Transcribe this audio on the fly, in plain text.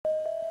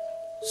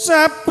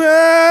saben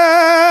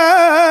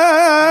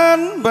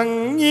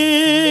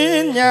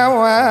bengi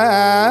nyawang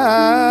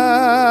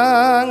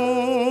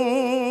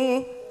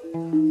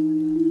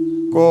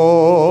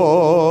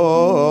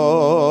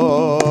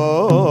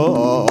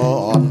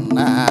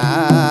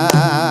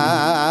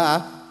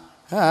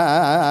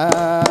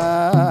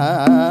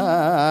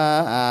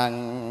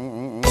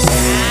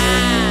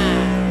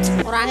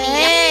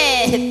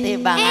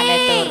timbangane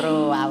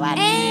turu awan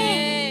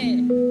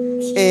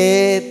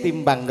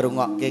timbang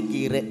ngrungokke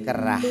kirik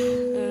kerah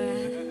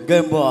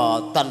nggih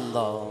mboten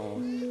to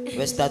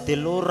wis dadi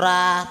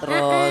lurah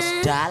terus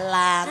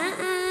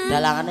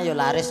dalangane yo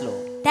laris lho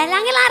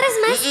dalange laris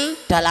Mas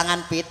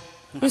dalangan pit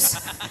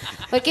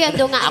kowe iki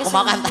ndongake aku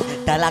mau kan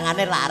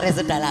dalangane laris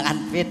dalangan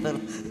pit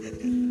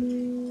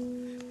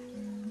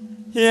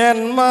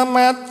yen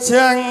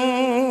memajang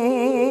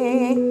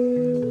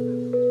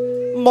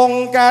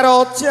mung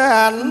karo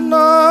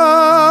jana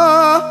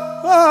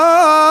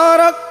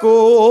rekune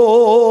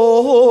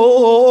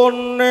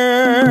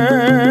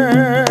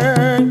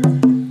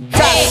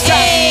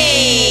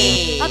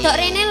Kodok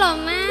rene lho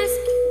Mas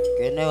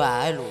kene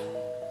wae lho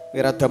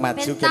kowe rada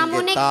maju kan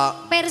ketok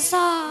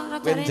pirsa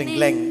rada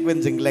rene kowe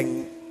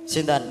jengleng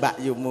sinten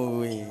Mbak Yumu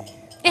kuwi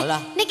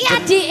niki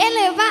adike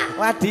lho Pak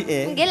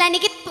adike nggih lah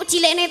niki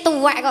cilikne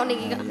tuwek kok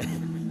niki kok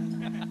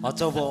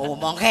aja mbok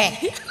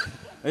omongke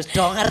wis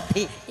do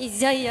ngerti.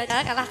 Iya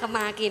kalah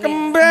kemakine.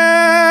 Kembang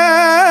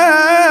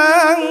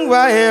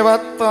wae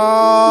weton.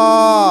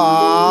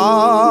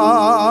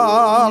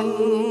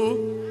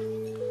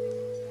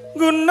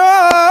 Gunung.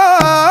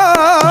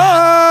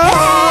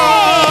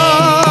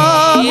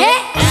 Ya.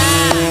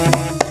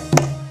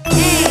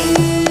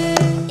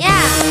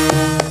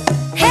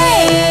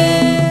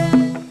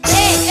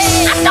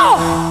 Aduh.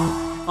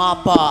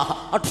 Apa?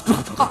 Aduh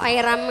kok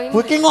airam iki.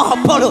 Kowe iki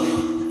ngopo lho?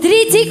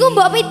 Drijiku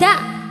mbok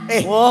pidak.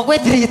 Oh, kowe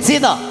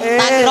driji to?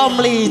 Tak kira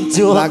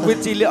mlinjo. Lah kowe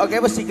cilik oke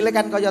wis sikile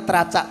kan kaya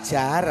tracak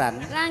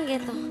jaran. Lah nggih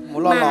to.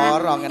 Mula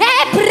lara ngene.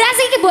 Beras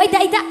iki mbok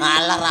idak-idak.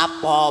 Alah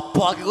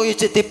rapopo iki koyo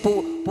jek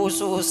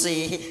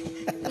dipususi.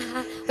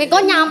 Kowe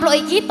kok nyampluk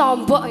iki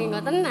tombok iki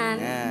kok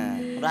tenan.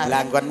 Nah,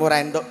 blangkonmu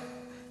ra entuk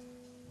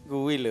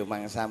kuwi lho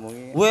mangsamu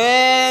iki.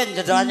 Weh,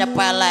 njenengan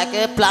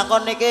nyepeleke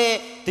blangkon iki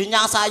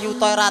dinyang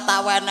sayuta ora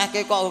tak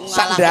wenehke kok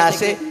ngalah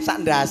sak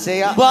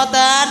ndase kok.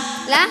 Mboten.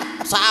 Lah,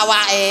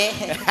 sawake.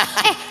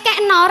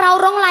 Kekno ora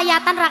urung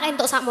layatan ra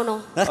entuk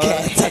sakmono.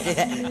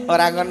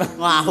 Ora ngono.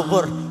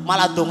 Ngawur,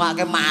 malah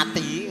ndongake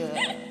mati.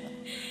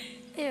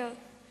 Iya.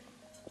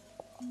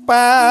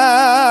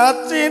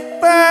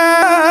 Pacitan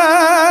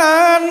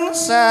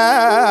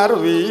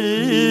sarwi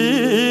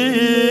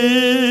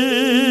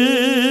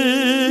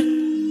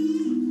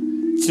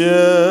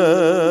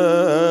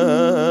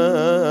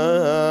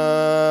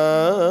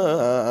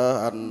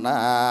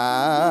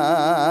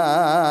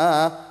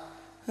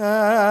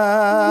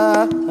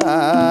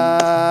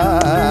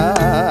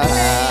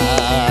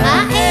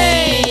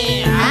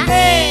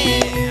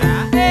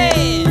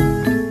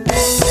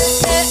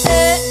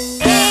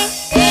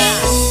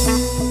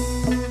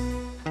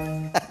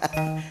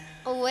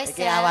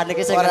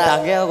Iki sing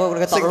ngedangke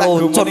kok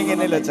ketok lucu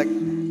ngene lho, Cek.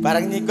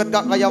 Bareng nyikut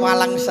kok kaya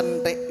walang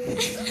sentik.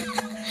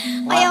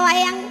 Kaya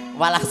wayang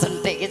walang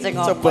sentik iki sing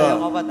ngopo ya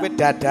ngopo ta? Kowe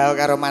dadao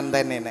karo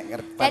mantene nek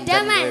ngerti.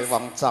 Dadah, Mas.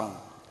 Wong cong.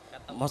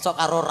 Mosok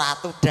karo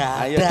ratu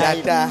dadah. Ayo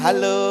dadah.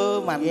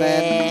 Halo,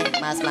 manten.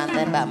 Mas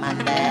manten, Mbak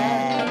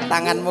manten.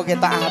 Tanganmu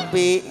ketok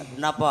apik.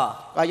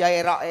 Napa? Kaya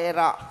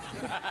erok-erok.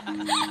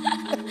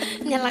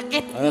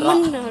 Nyelekit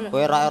men.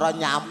 Kowe erok-erok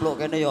nyampluk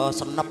kene ya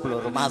senep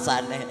lho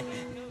rumasane.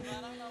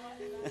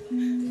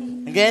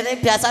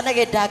 Nggih biasane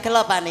nggih dagel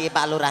apa niki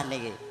Pak Lurah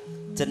niki.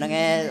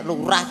 Jenenge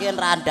lurah ki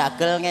ora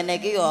dagel ngene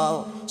iki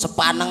ya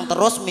sepaneng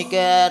terus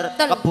mikir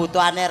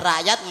kebutuhane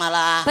rakyat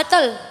malah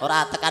betul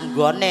ora tekan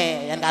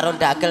gone yen karo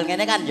dagel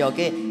ngene kan ya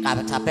ki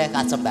kabeh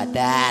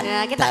kasembadan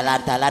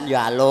dalan-dalan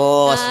ya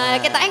alus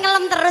kita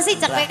ngelem terus sih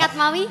cek kat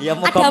mawi ya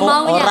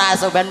muga-muga ora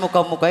sampean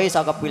muga-muga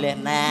iso kepilih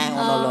neh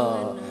ngono lho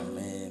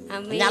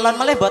amin nyalon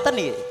melih mboten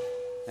iki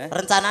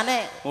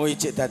rencanane oh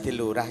ijik dadi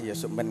lurah ya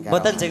sampean karo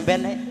mboten jeng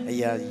ben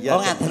iya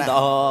oh ngaten to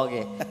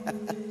nggih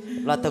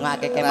kula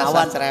dongake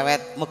kemawon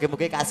cerewet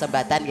mugi-mugi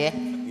kasembatan nggih.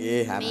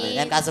 Nggih,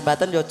 amin. Yen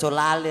kasembatan yo aja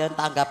lali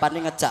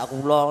tanggapane ngejak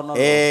kula ngono.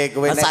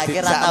 Kowe nek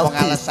saiki ra tau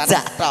ngalesan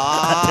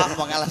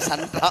tok, wong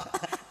alasan tok.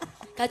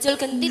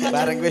 Gajul genti to.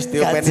 Bareng wis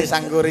diopeni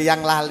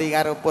Sangkuriang lali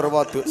karo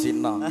Purwoduk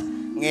Sina.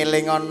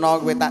 Ngeling ana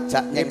kowe tak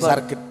jak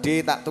nyengsar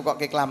gedhe tak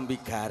tukokke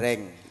klambi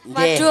gareng.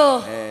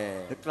 Waduh.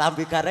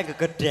 Klambi gareng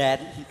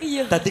gegeden.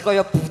 Iya. Dadi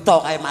kaya buta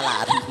kae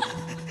malahan.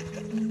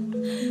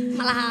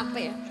 Malah apa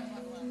ya?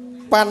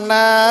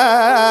 Panas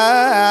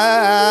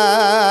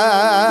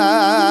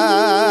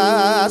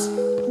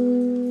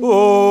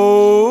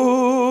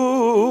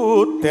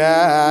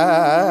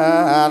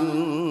udan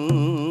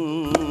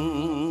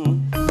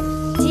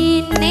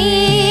jine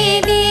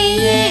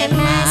piye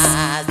Mas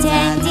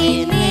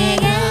janjine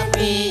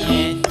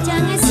piye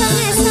jangan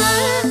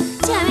sange-sange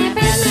jangan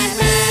pepet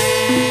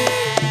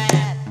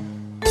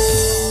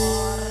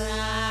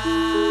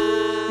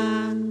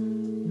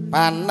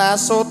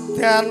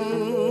panasudyan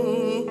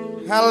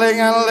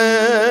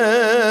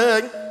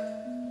aling-aling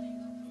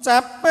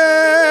capeng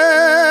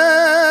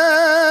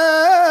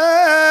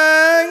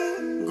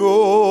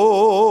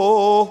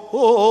gunung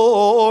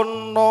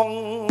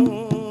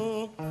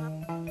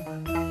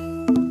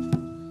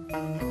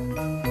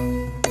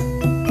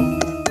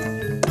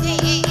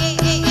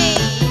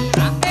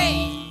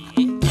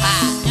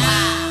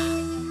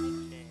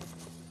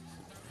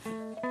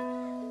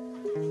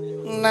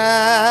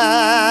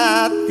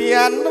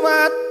nadyan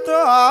wadon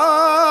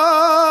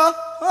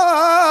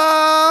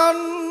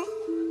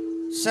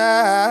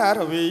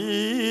sarwi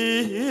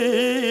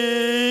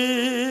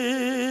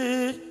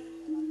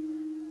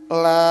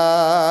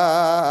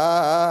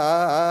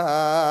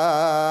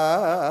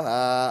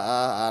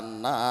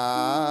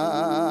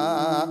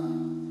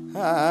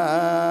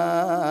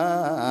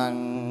lanang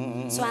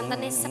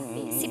suantene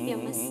sepi sip ya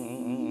Mas.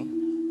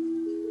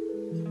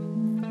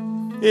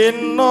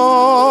 Inomane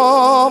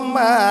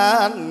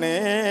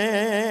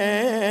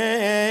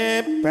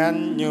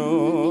banyu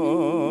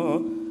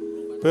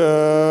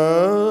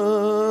bening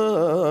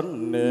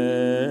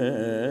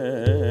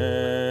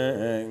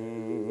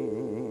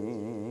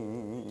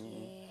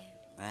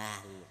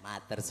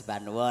matur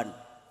sepanuwun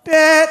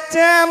dek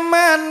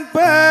jaman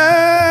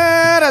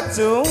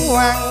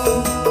berjuang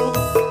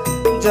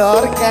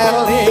jor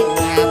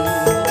kelingan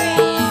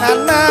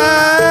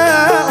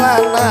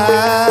anak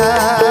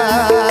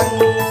lanang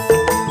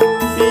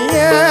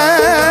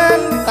biyen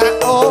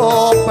tak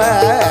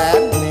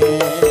openi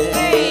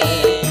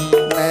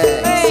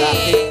nek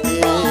saiki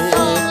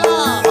ana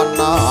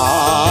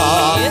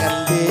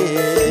ngendi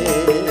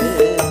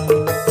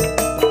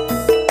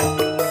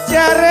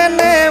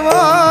jarene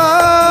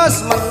wis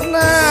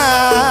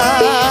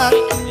menang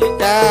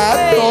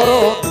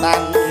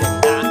katurutan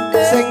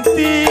sing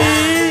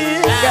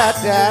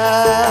digadang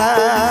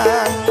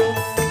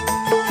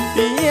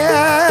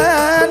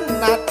biyen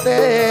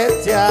nate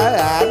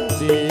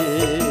janji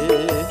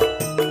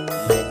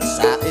ning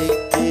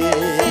saiki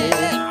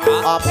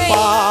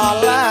apa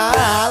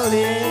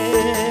lali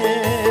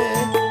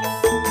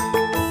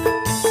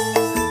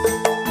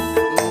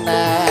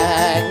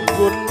nang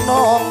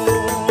gunung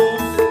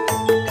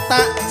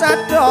tak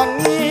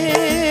cadongi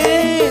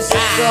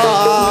sego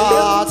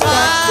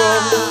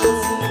jagung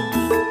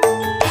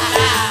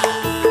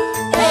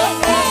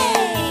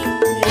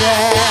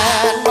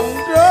yen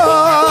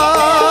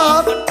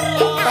mendut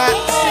tak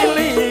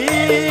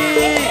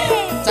silih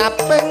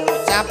caping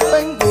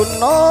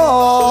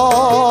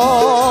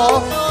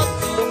gunung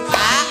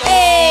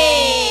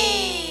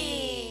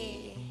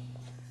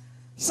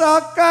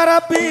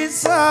sakara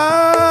bisa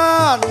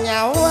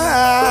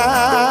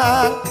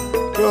nyawang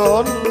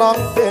gunung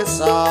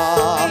desa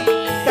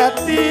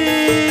dadi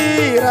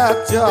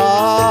raja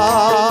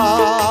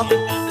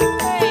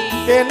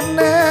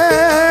kene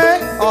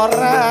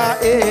ora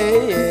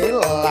ilang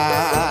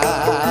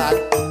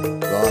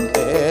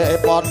gone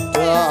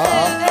padha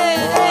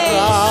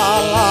ora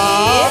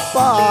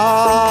lapa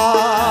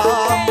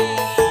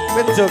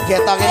ben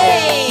joget to kene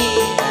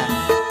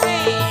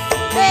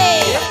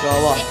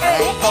gawa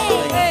ayo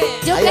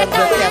joget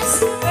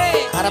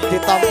arep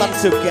ditonton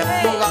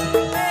jogetmu kok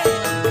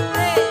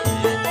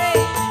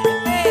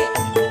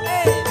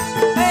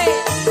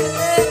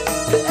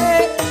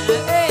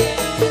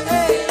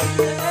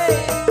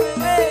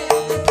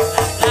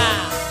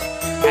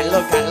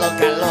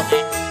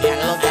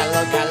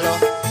galo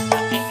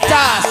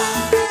cas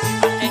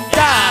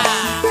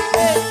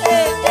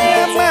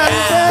eman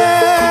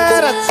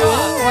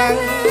berjuang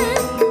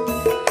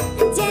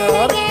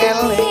jor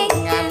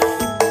kelingan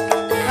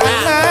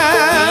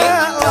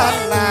anak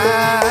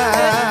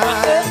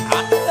lanang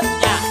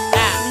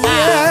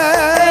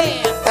yen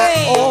tak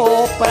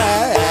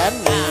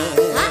openi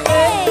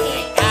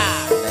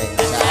ning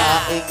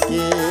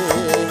saiki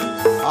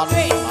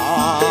ana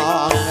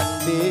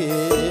ngendi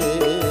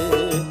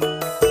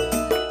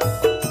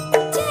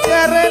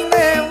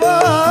jarene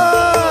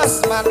wis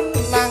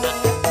menang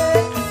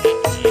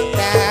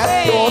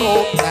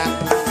katurutan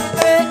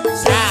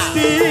sing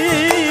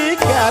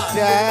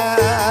digadang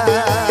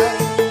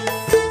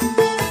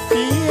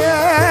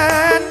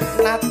biyen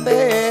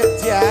nate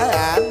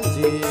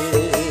janji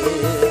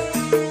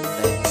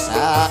ning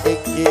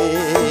saiki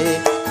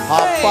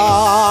apa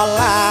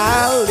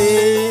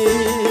lali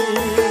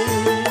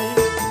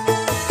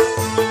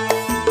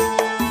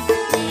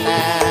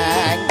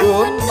nang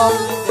gunung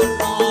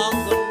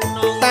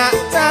tak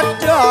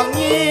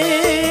cadongi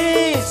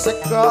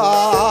sego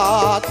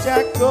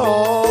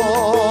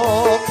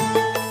jagung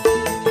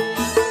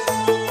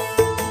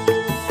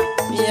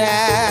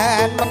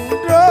yen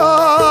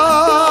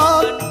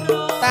mendut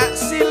tak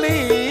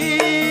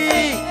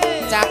silih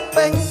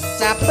caping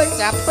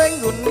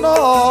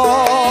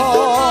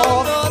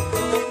gunung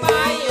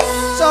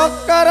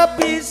sokar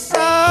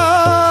bisa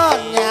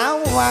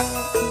nyawang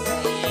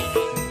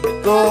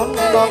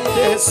gunung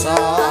desa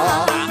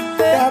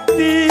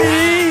dadi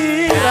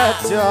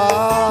raja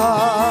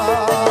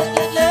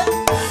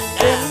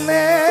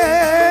kene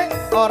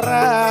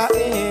ora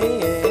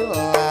ilang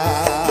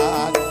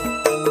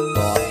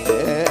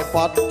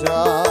padha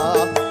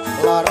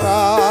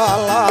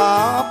lara